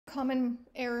common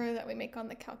error that we make on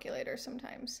the calculator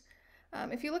sometimes.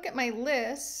 If you look at my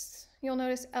list, you'll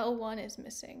notice L1 is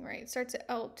missing, right? It starts at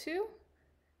L2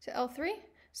 to L3.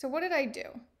 So what did I do?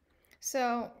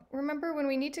 So remember, when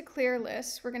we need to clear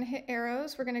lists, we're going to hit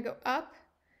arrows, we're going to go up,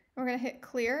 and we're going to hit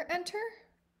clear, enter,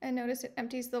 and notice it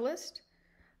empties the list.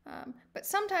 But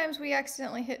sometimes we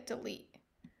accidentally hit delete.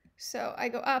 So I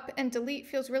go up, and delete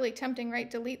feels really tempting, right?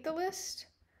 Delete the list.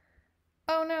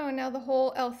 Oh no, now the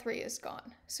whole L3 is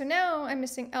gone. So now I'm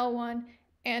missing L1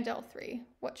 and L3.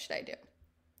 What should I do?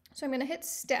 So I'm going to hit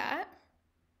stat.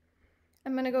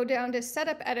 I'm going to go down to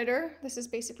setup editor. This is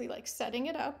basically like setting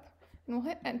it up. And we'll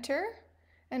hit enter.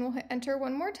 And we'll hit enter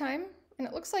one more time. And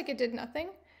it looks like it did nothing.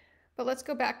 But let's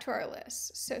go back to our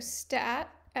list. So stat,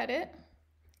 edit,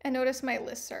 and notice my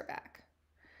lists are back.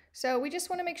 So we just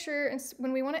want to make sure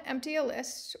when we want to empty a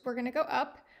list, we're going to go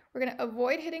up. We're going to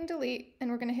avoid hitting delete, and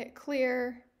we're going to hit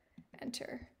clear,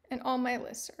 enter, and all my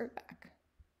lists are back.